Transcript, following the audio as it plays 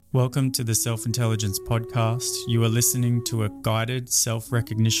Welcome to the Self-Intelligence Podcast. You are listening to a guided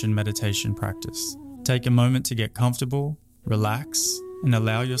self-recognition meditation practice. Take a moment to get comfortable, relax, and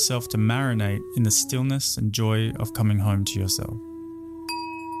allow yourself to marinate in the stillness and joy of coming home to yourself.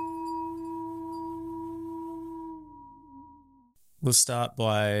 We'll start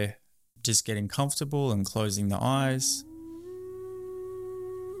by just getting comfortable and closing the eyes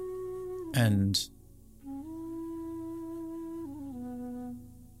and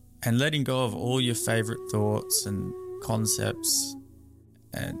letting go of all your favorite thoughts and concepts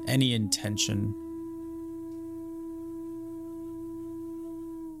and any intention.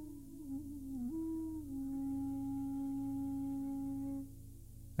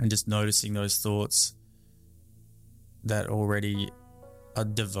 And just noticing those thoughts that already are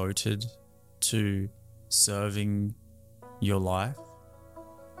devoted to serving your life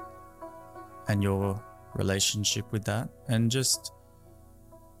and your relationship with that, and just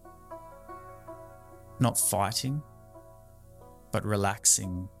not fighting, but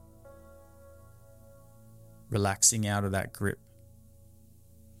relaxing out of that grip.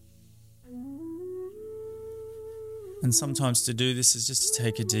 And sometimes to do this is just to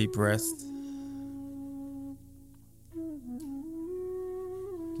take a deep breath.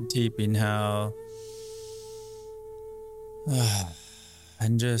 A deep inhale.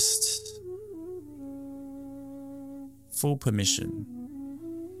 And just full permission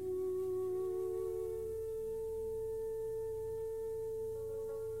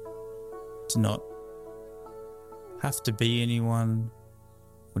to not have to be anyone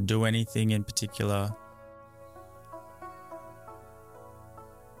or do anything in particular.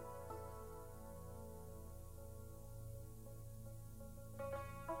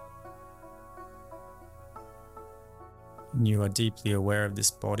 And you are deeply aware of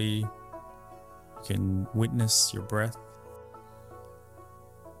this body. You can witness your breath.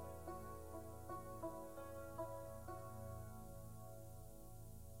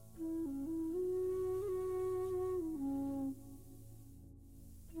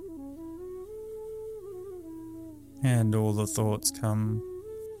 And all the thoughts come.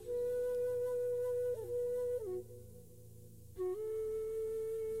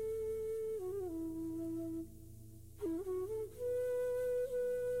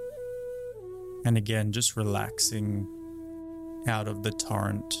 And again, just relaxing out of the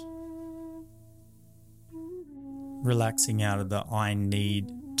torrent. Relaxing out of the I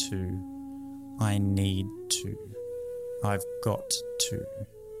need to, I've got to,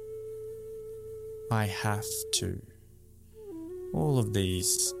 I have to. All of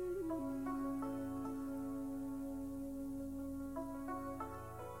these.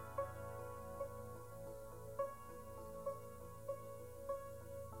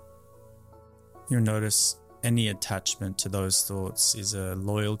 You'll notice any attachment to those thoughts is a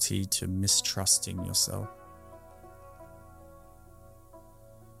loyalty to mistrusting yourself.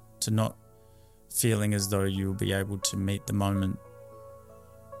 To not feeling as though you'll be able to meet the moment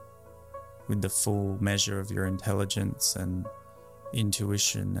with the full measure of your intelligence and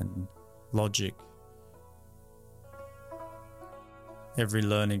intuition and logic. Every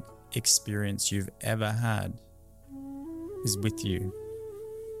learning experience you've ever had is with you.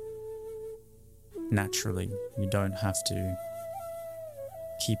 Naturally, you don't have to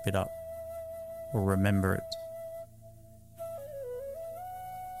keep it up or remember it.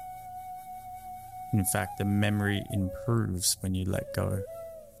 In fact, the memory improves when you let go.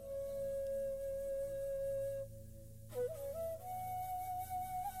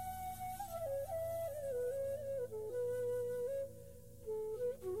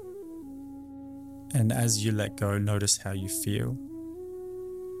 And as you let go, notice how you feel.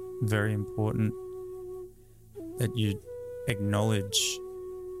 Very important that you acknowledge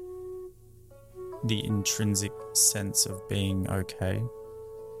the intrinsic sense of being okay.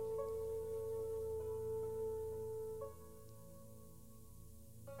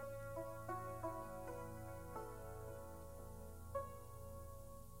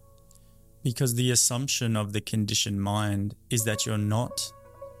 Because the assumption of the conditioned mind is that you're not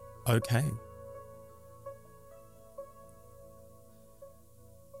okay.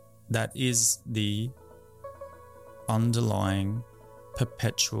 That is the underlying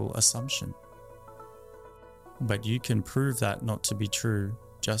perpetual assumption. But you can prove that not to be true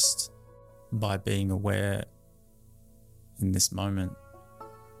just by being aware in this moment.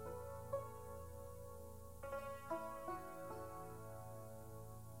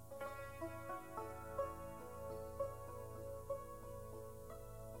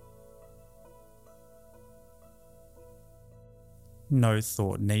 No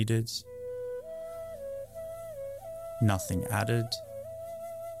thought needed, nothing added,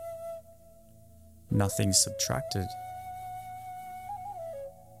 Nothing subtracted.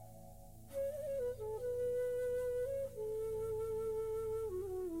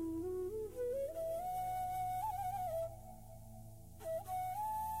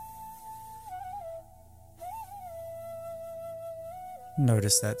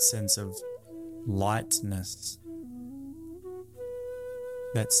 Notice that sense of lightness,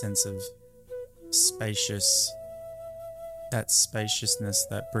 that sense of that spaciousness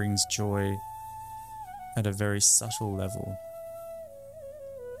that brings joy at a very subtle level.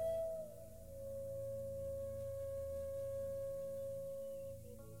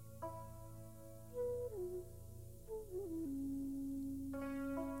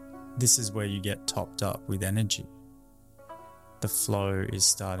 This is where you get topped up with energy. The flow is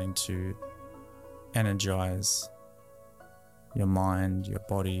starting to energize your mind, your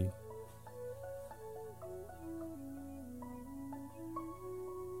body.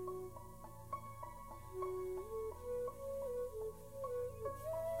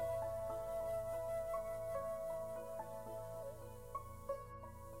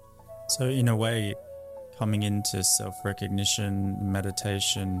 So in a way, coming into self-recognition,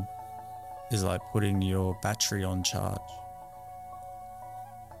 meditation is like putting your battery on charge.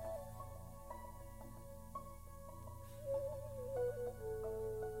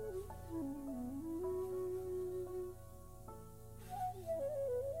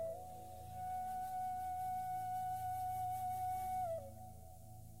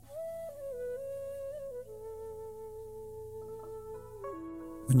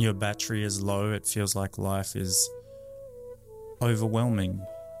 When your battery is low, it feels like life is overwhelming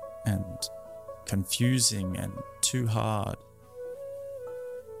and confusing and too hard.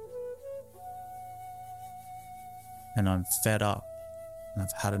 And I'm fed up and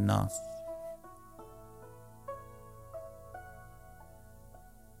I've had enough.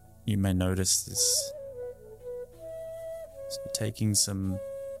 You may notice this. So taking some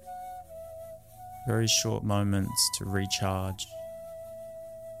very short moments to recharge.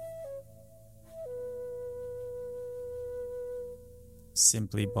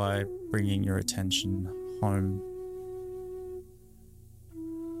 Simply by bringing your attention home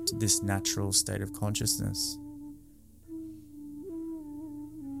to this natural state of consciousness.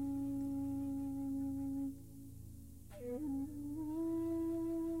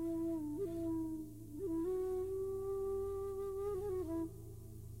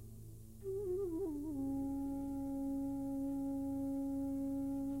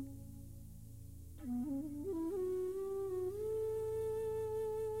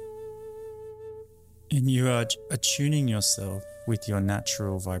 And you are attuning yourself with your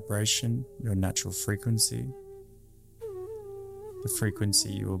natural vibration, your natural frequency, the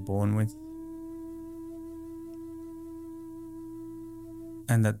frequency you were born with,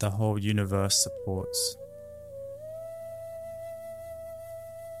 and that the whole universe supports.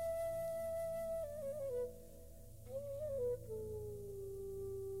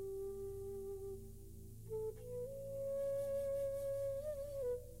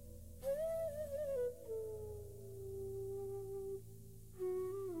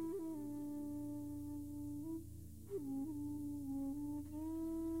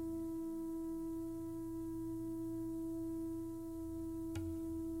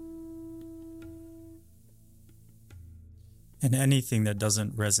 And anything that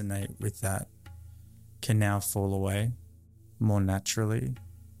doesn't resonate with that can now fall away more naturally.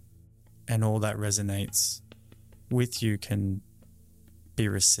 And all that resonates with you can be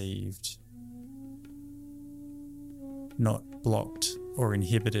received, not blocked or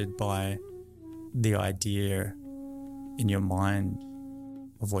inhibited by the idea in your mind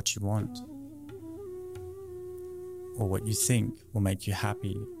of what you want or what you think will make you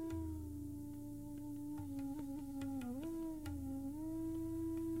happy.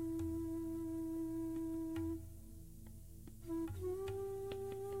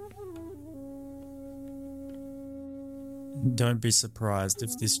 Don't be surprised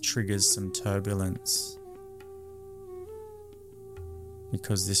if this triggers some turbulence,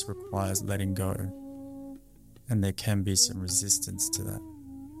 because this requires letting go, and there can be some resistance to that.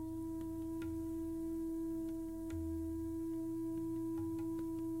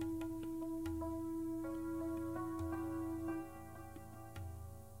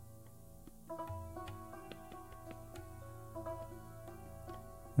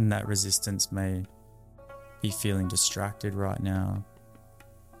 And that resistance may be feeling distracted right now,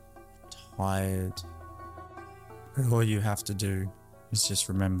 tired. But all you have to do is just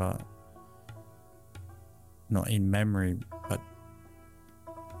remember, not in memory, but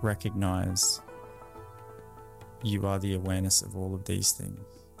recognize you are the awareness of all of these things.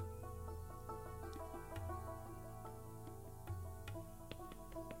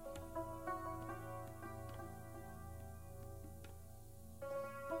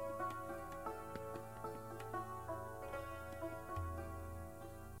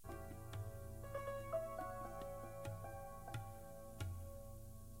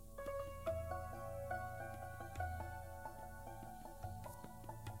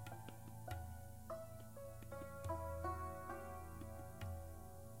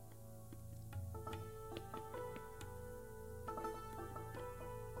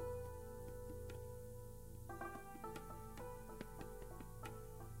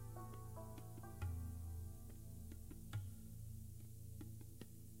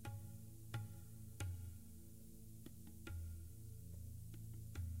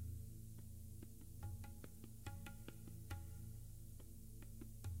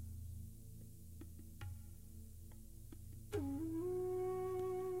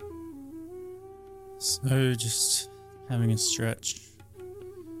 So just having a stretch.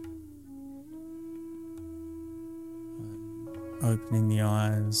 Opening the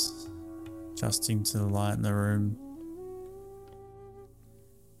eyes, adjusting to the light in the room.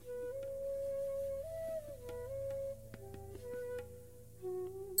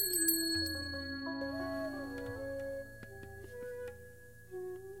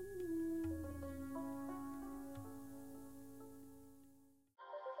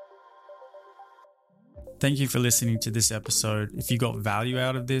 Thank you for listening to this episode. If you got value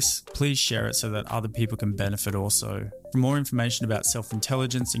out of this, please share it so that other people can benefit also. For more information about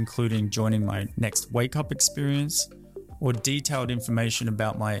self-intelligence, including joining my next Wake Up experience or detailed information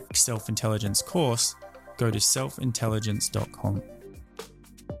about my self-intelligence course, go to selfintelligence.com.